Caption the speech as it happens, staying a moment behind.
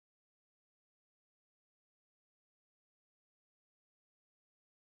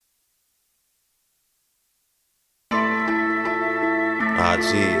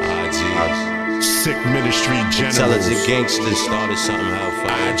IG'z. Sick Ministry Generals. Intelligent gangsters started something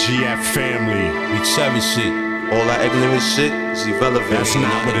HellFire. IGF family. We cherish it. All that ignorant shit is irrelevant. That's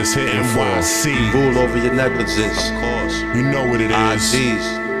not what it's hitting for. NYC. Rule over your negligence. Of course. You know what it is.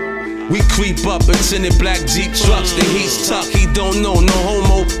 IG'z. We creep up in tinted black Jeep trucks. The heat's tuck, he don't know, no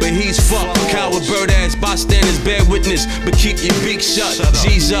homo, but he's fucked. Coward bird ass bystanders bear witness, but keep your beak shut.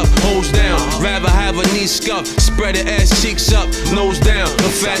 G's up, hoes down, rather have a knee scuffed. Spread her ass cheeks up, nose down.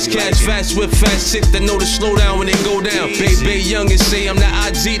 A fast cash, fast whip, fast chicks that know to slow down when they go down. Baby young and say I'm that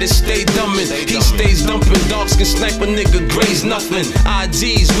IG that stay dumbin'. He stays dumping, dark skin sniper nigga graze nothing.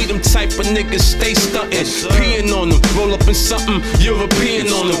 IG'z, we them type of niggas stay stuntin'. Peeing on them, roll up in something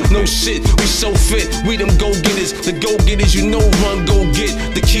European on them. No shit, we so fit, we them go-getters. The go-getters you know run, go get,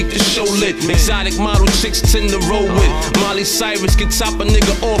 to keep the show lit. Exotic model chicks tend to roll with. Molly Cyrus can top a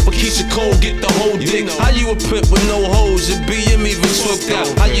nigga off, but Keisha Cole get the whole dick. How you a pimp with no hoes, and BM even took out?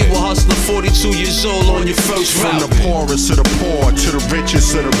 How you a hustler 42 years old on your first route? From the poorest of the poor to the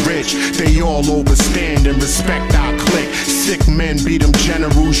richest of the rich, they all overstand and respect our clique. Sick men be them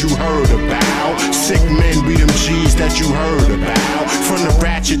generals you heard about. Sick men be them G's that you heard about. From the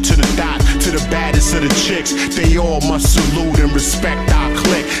ratchet to the dot, to the baddest of the chicks, they all must salute and respect our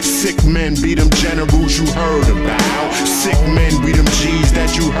clique. Sick men be them generals you heard about. Sick men be them G's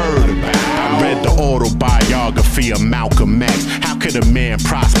that you heard about. I read the autobiography of Malcolm X. How could a man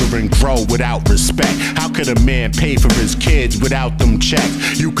prosper and grow without respect? How could a man pay for his kids without them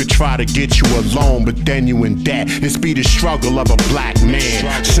checks? You could try to get you a loan, but then you in debt. This be the struggle of a black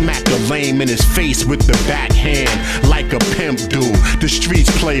man. Smack a lame in his face with the backhand like a pimp do. The streets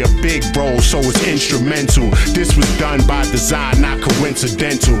play a big role, so it's instrumental. This was done by design, not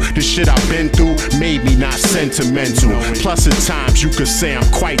coincidental. The shit I've been through made me not sentimental. Plus at times you could say I'm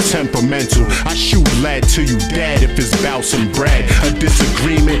quite temperamental. I shoot lead till you dead if it's about some bread. A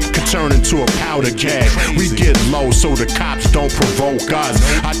disagreement could turn into a powder keg. We get low so the cops don't provoke us.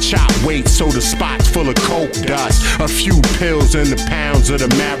 I chop weight so the spot's full of coke dust. A few pills and the pounds of the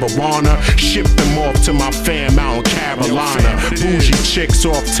marijuana. Ship them off to my fam out in Carolina. Bougie chicks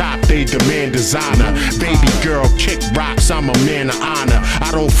off top, they demand designer. Baby girl kick rocks, I'm a man of honor. I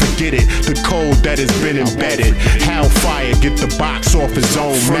don't forget it, the code that has been embedded. HellFire get the box off his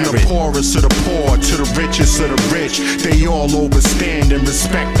own merit. From the poorest of the poor to the richest of the rich, they all overstand and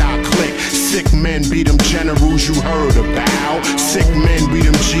respect our clique. Sick men be them generals you heard about. Sick men be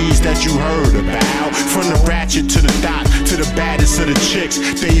them G's that you heard about. From the ratchet to the dot, to the baddest of the chicks,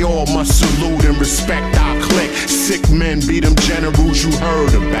 they all must salute and respect our clique. Sick men be them generals you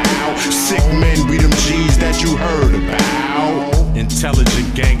heard about. Sick men be them G's that you heard about.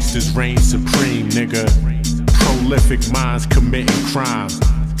 Intelligent gangsters reign supreme, nigga. Prolific minds committing crimes.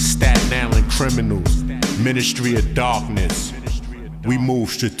 Staten Island criminals. Ministry of darkness. We move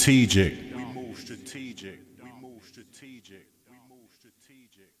strategic.